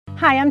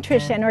Hi, I'm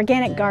Tricia, an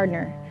organic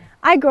gardener.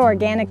 I grow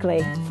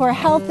organically for a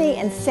healthy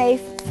and safe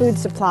food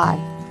supply,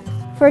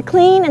 for a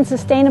clean and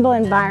sustainable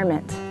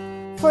environment,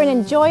 for an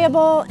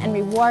enjoyable and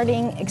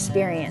rewarding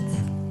experience.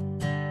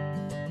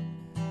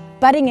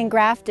 Budding and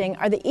grafting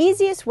are the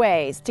easiest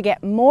ways to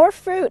get more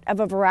fruit of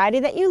a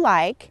variety that you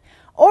like,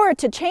 or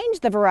to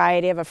change the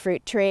variety of a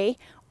fruit tree,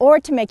 or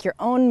to make your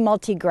own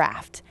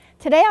multi-graft.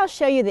 Today I'll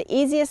show you the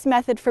easiest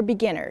method for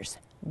beginners,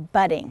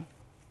 budding.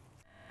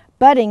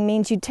 Budding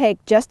means you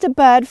take just a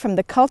bud from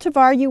the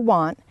cultivar you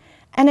want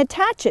and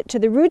attach it to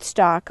the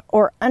rootstock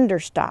or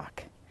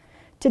understock.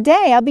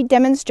 Today I'll be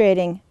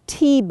demonstrating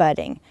tea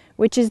budding,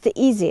 which is the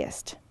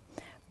easiest.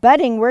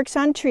 Budding works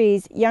on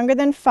trees younger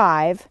than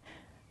 5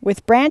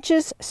 with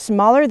branches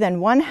smaller than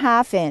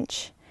 1/2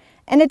 inch,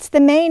 and it's the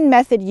main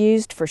method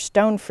used for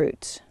stone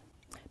fruits.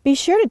 Be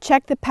sure to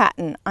check the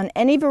patent on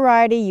any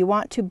variety you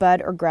want to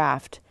bud or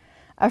graft.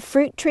 A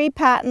fruit tree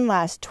patent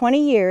lasts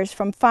 20 years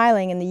from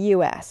filing in the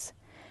U.S.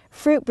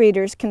 Fruit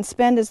breeders can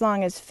spend as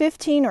long as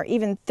 15 or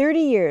even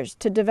 30 years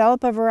to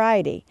develop a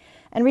variety,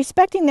 and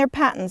respecting their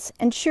patents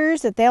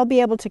ensures that they'll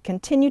be able to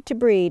continue to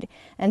breed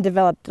and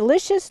develop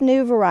delicious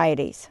new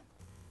varieties.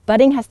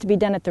 Budding has to be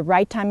done at the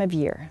right time of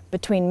year.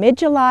 Between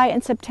mid-July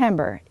and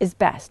September is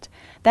best.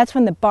 That's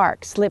when the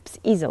bark slips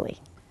easily.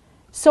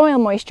 Soil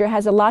moisture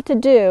has a lot to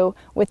do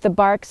with the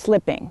bark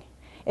slipping.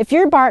 If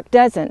your bark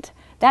doesn't,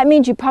 that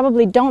means you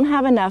probably don't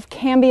have enough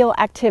cambial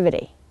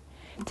activity.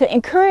 To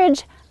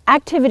encourage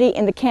activity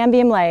in the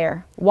cambium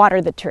layer,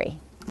 water the tree.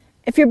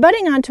 If you're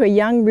budding onto a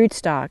young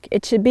rootstock,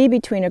 it should be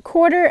between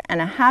 1/4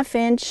 and 1/2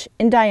 inch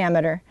in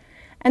diameter,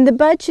 and the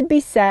bud should be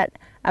set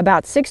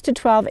about 6 to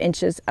 12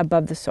 inches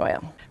above the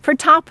soil. For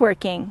top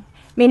working,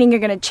 meaning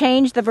you're going to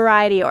change the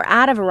variety or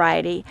add a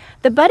variety,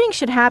 the budding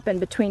should happen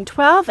between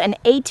 12 and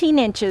 18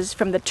 inches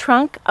from the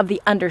trunk of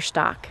the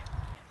understock.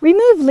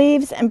 Remove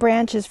leaves and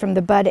branches from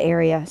the bud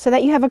area so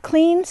that you have a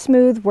clean,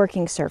 smooth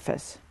working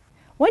surface.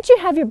 Once you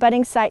have your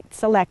budding site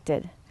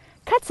selected,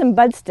 cut some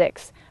bud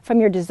sticks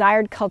from your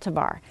desired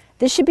cultivar.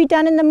 This should be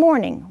done in the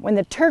morning when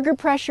the turgor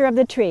pressure of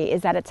the tree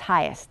is at its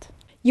highest.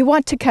 You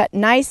want to cut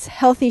nice,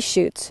 healthy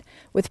shoots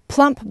with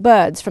plump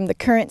buds from the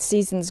current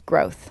season's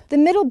growth. The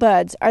middle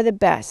buds are the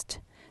best,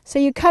 so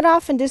you cut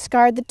off and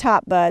discard the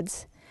top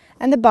buds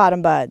and the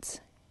bottom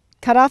buds.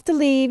 Cut off the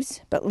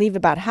leaves, but leave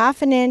about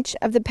 1/2 inch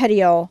of the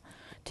petiole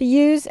to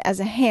use as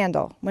a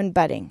handle when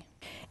budding.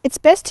 It's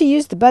best to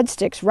use the bud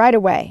sticks right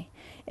away.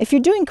 If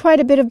you're doing quite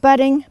a bit of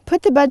budding,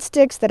 put the bud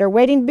sticks that are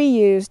waiting to be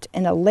used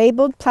in a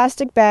labeled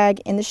plastic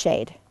bag in the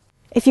shade.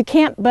 If you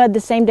can't bud the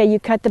same day you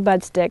cut the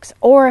bud sticks,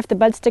 or if the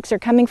bud sticks are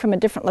coming from a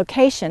different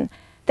location,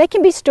 they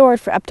can be stored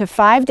for up to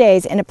 5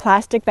 days in a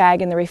plastic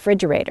bag in the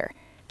refrigerator.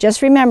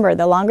 Just remember,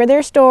 the longer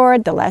they're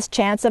stored, the less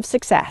chance of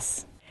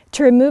success.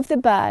 To remove the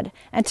bud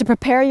and to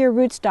prepare your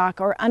rootstock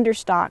or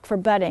understock for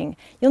budding,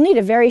 you'll need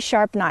a very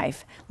sharp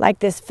knife, like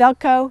this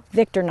Felco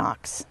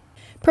Victorinox.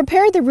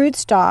 Prepare the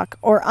rootstock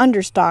or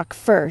understock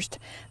first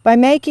by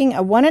making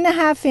a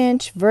 1.5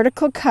 inch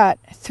vertical cut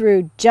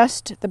through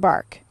just the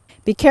bark.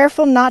 Be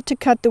careful not to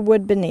cut the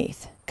wood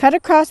beneath. Cut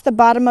across the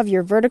bottom of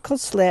your vertical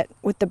slit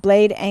with the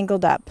blade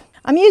angled up.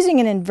 I'm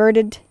using an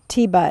inverted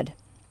T-bud.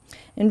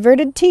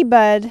 Inverted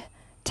T-bud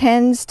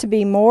tends to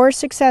be more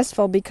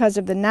successful because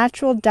of the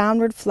natural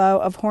downward flow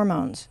of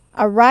hormones.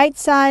 A right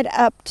side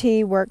up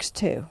T works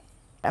too.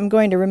 I'm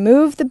going to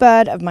remove the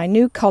bud of my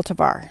new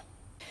cultivar.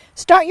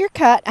 Start your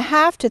cut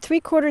 1/2 to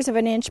 3/4 of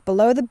an inch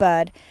below the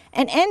bud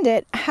and end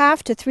it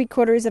 1/2 to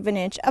 3/4 of an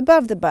inch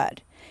above the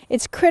bud.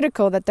 It's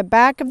critical that the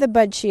back of the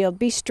bud shield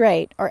be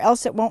straight or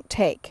else it won't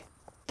take.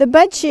 The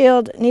bud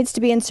shield needs to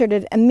be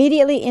inserted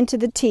immediately into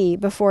the T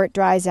before it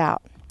dries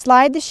out.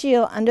 Slide the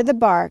shield under the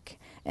bark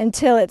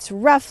until it's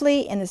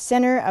roughly in the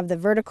center of the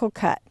vertical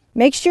cut.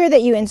 Make sure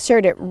that you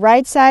insert it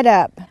right side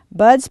up.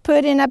 Buds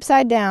put in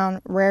upside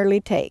down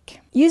rarely take.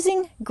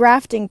 Using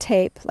grafting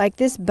tape like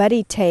this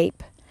buddy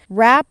tape,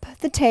 wrap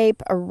the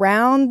tape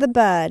around the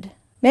bud.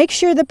 Make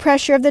sure the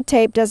pressure of the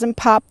tape doesn't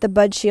pop the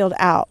bud shield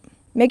out.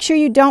 Make sure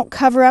you don't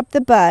cover up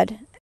the bud.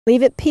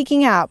 Leave it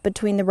peeking out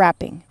between the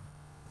wrapping.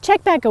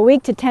 Check back a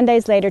week to 10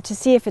 days later to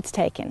see if it's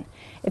taken.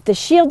 If the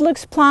shield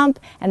looks plump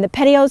and the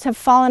petioles have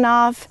fallen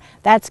off,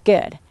 that's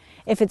good.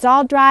 If it's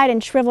all dried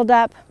and shriveled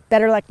up,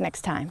 better luck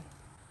next time.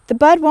 The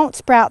bud won't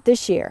sprout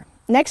this year.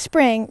 Next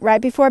spring, right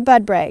before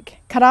bud break,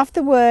 cut off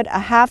the wood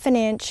 1/2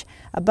 inch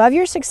above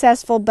your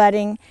successful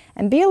budding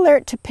and be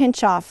alert to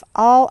pinch off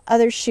all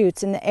other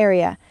shoots in the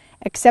area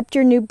except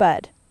your new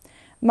bud.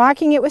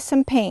 Marking it with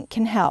some paint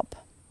can help.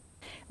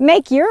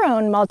 Make your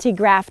own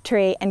multi-graft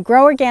tree and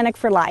grow organic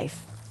for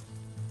life.